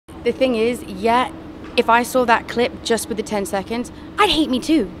the thing is, yeah, if I saw that clip just with the 10 seconds, I'd hate me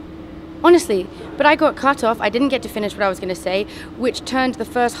too. Honestly. But I got cut off. I didn't get to finish what I was going to say, which turned the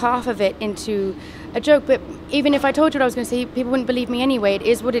first half of it into a joke. But even if I told you what I was going to say, people wouldn't believe me anyway. It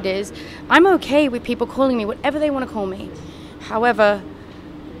is what it is. I'm okay with people calling me whatever they want to call me. However,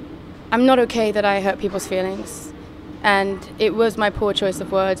 I'm not okay that I hurt people's feelings. And it was my poor choice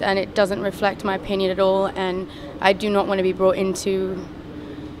of words, and it doesn't reflect my opinion at all. And I do not want to be brought into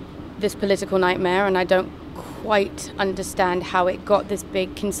this political nightmare, and I don't quite understand how it got this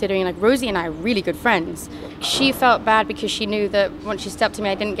big, considering like Rosie and I are really good friends. She felt bad because she knew that once she stepped to me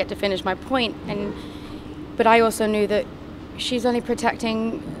I didn't get to finish my point, but I also knew that she's only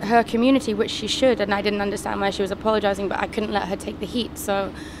protecting her community, which she should, and I didn't understand why she was apologizing, but I couldn't let her take the heat,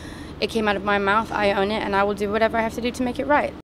 so it came out of my mouth. I own it, and I will do whatever I have to do to make it right.